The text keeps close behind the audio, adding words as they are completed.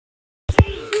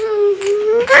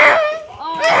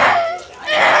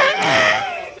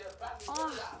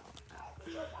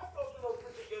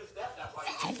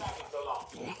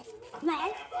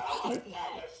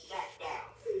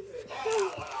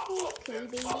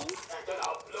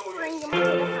Bring him to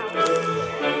the house.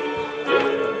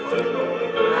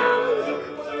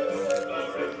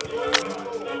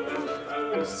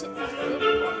 I'm gonna sit in the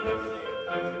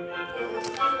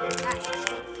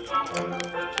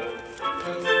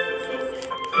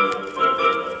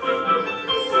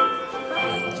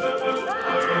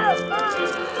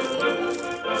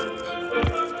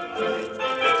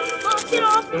get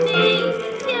off me!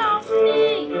 Get off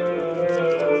me!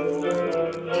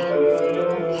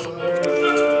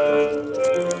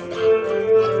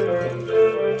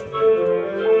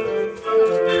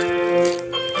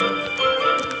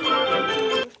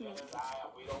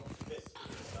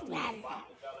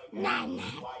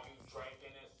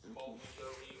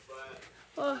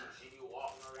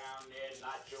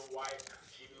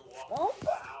 Well,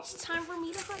 it's time for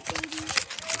me to hunt, baby.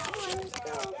 Come on, let's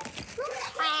go.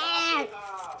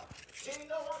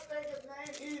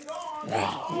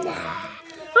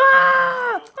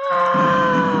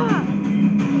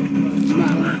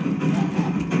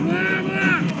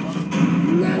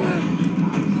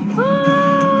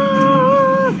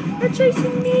 They're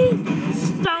chasing me.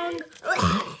 Stung.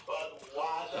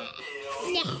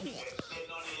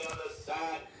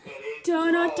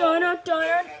 Donut, donut,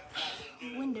 donut.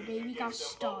 Window baby got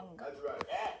stung.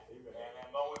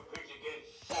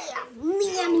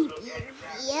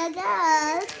 Yeah,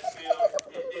 guys.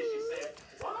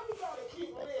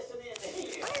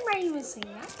 Why am I even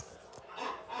saying that?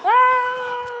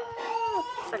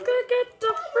 I gotta get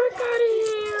the frick out of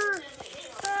here.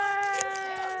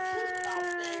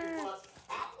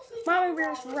 Mommy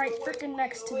bear's right freaking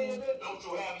next to me.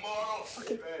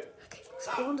 Okay, let's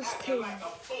go in this cave.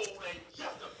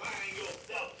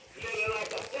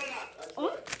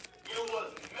 Oh?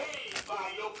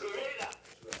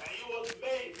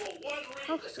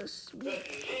 How so sweet.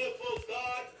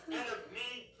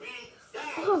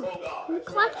 Oh, let me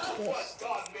collect this.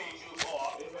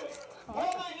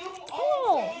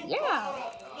 Oh, yeah.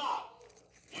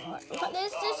 What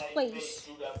is this place?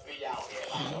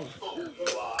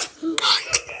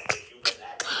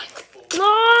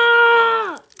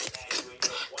 No!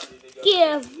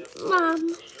 Give,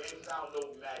 Mom.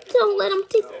 Don't let him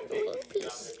take the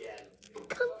piece.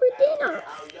 Come for dinner.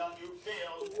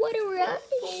 What a rush.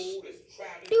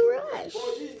 Do rush.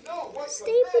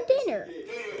 Stay for dinner.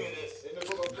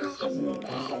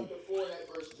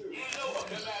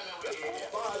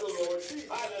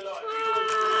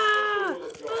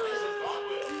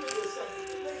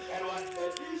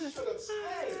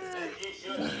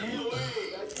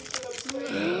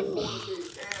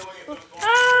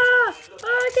 I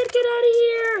gotta get out of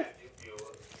here.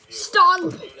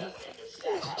 Stung.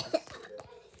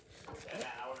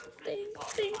 Think.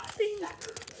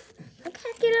 I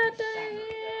can't get out of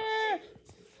here.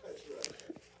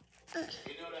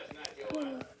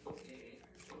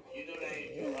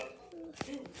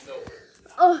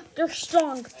 Oh, they're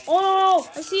stung. Oh,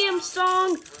 I see him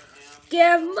stung.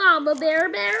 Give Mama Bear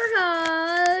a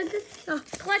hug.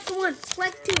 Collect one,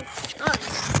 collect two.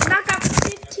 And I got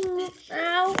 15.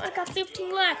 Ow, I got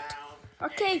 15 left.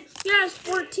 Okay, yes,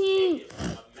 14.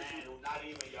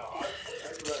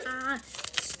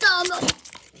 Stung.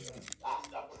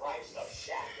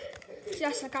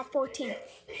 Yes, I got 14.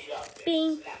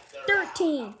 Bing,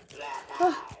 13.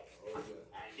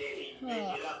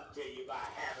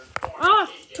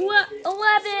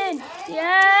 11.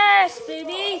 Yes,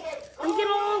 baby. I'm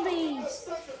getting all these.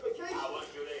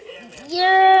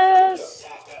 Yes.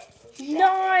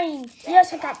 9.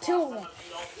 Yes, I got 2 of them.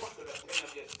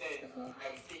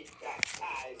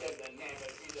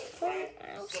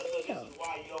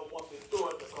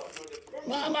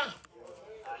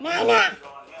 Nana.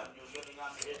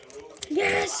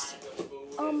 Yes.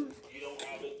 One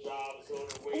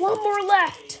more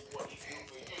left.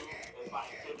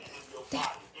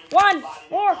 1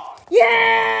 more.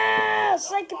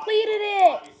 Yes, I completed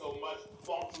it.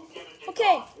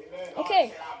 Okay.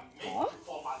 Huh?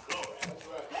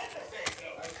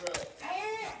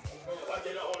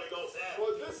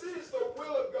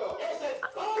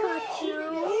 Got you.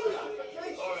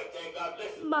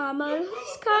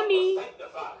 Mama's coming.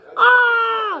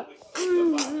 Ah!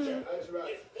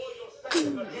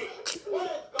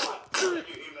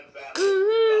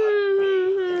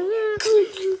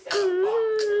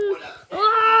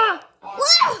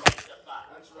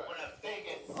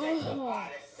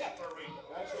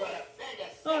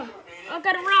 I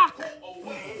got a rock.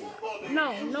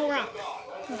 No rock.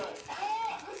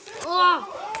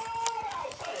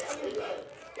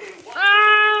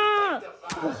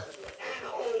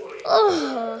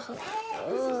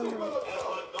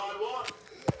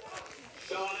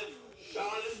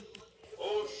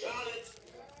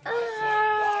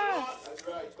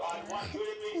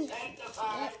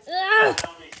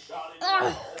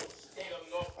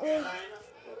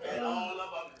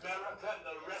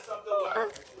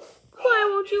 Why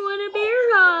won't you want a bear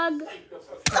hug?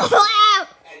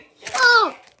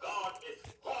 Oh.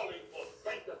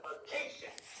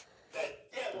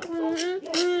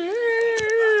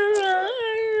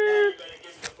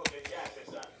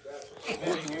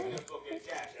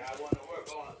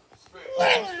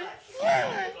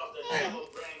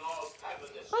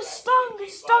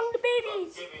 Stung the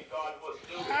babies.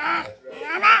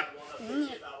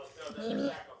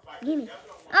 Gimme.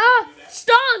 Ah,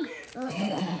 stung.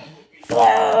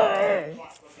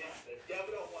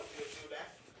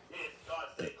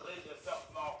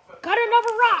 Got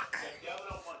another rock.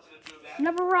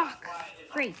 Another rock.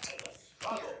 Great.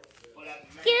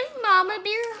 Give Mama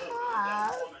Bear a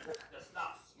hug.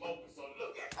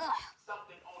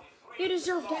 You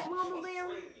deserve that, Mama Bear.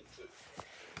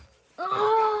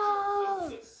 Oh.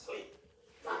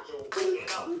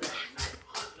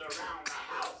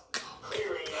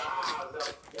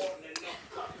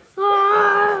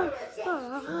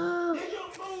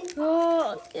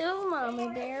 Oh, give Mama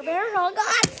Bear hug.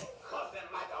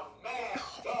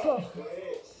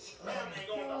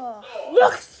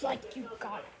 Looks like you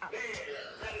got out.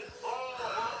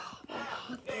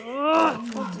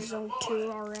 Go to zone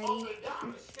 2 already.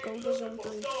 Go to zone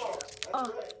 3.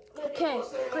 Okay,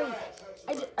 great.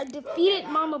 I defeated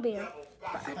Mama Bear,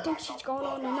 but I think she's going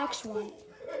on the next one.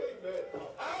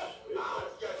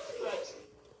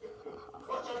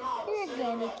 You're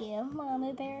gonna give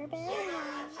Mama Bear a bear.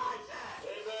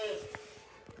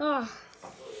 Oh.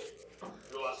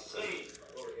 You're a slave.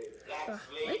 Black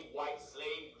slave, white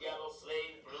slave, yellow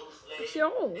slave, blue slave. Yo.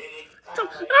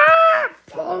 Ah!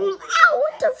 Oh, ow,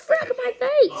 what the frick in my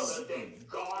face?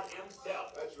 God himself.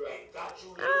 That's right. Got you.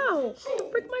 Ow, what the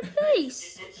frick in my face?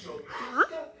 It's your Huh?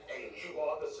 and you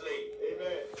are the slave.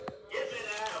 Amen. Give me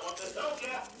that. What the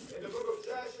soldier? In the book of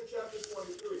Joshua, chapter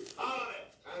 23. All right.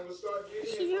 And we'll start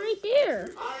reading. She's right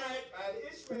there. All right. And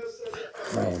Ishmael said,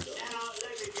 now,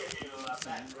 let me give you a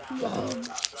background of Brother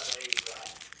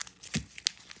Abraham.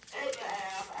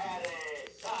 Abraham had a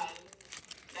son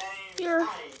named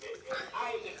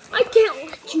Isaac. I can't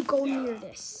let you go near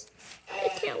this. I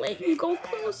can't let you go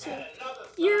closer.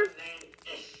 You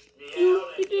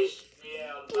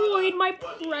destroyed my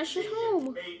precious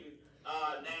home.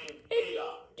 And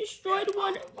destroyed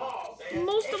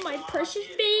most of my precious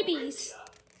babies.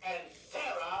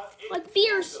 Like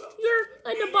bears, you're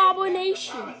an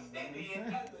abomination.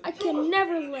 I can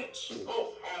never let you.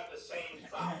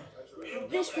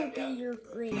 This will be your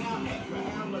grave.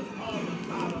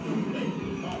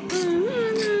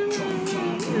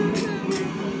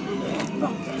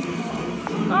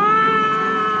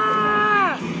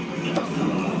 Ah!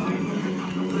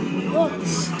 Oh,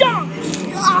 stop!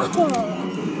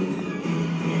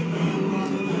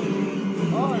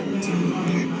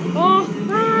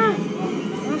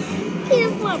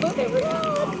 Here's Mama Bear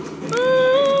hug.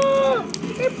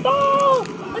 Her ball!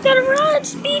 I gotta run!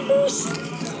 Speed boost!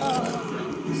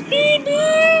 Speed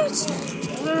boost!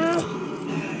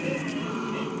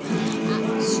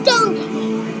 Stung!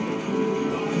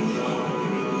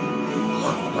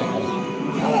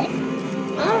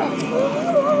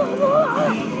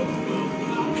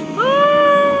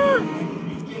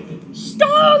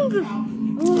 Stung!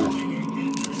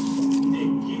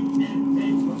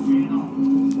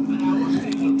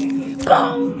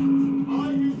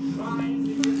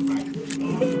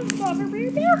 Mama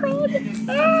Bear hug!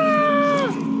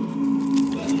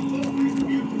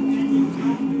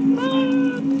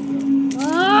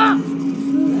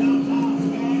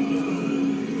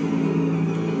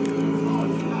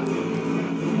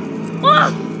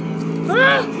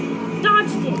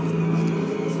 Dodged it!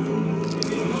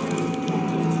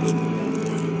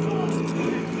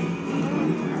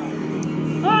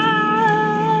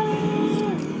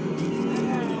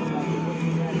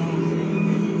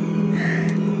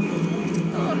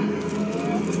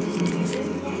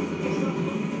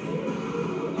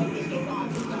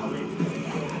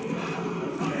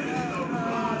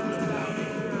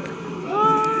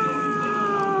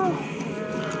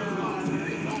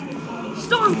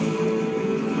 Stung!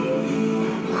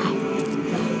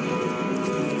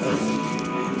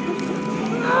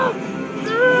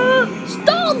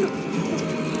 Stung!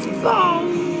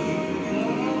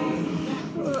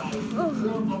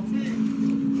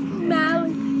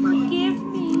 Mally, forgive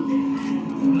me.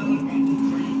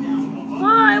 Oh,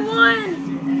 I won!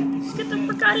 Let's get the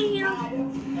frick out of here.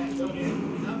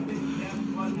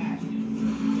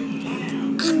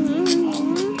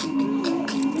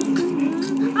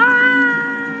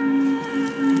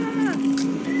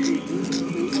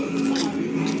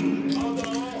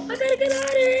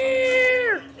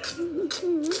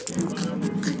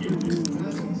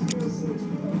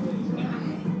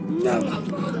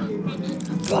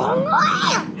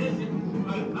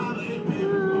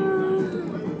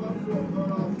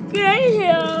 Get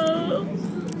him!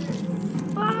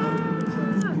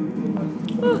 Ah.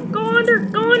 Oh, go under!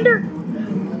 Go under!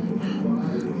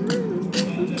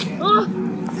 Oh!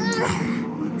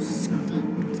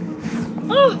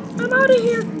 Oh! I'm out of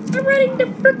here! I'm running to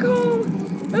Frick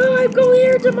home! Oh, I'm going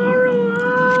here tomorrow!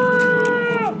 Ah.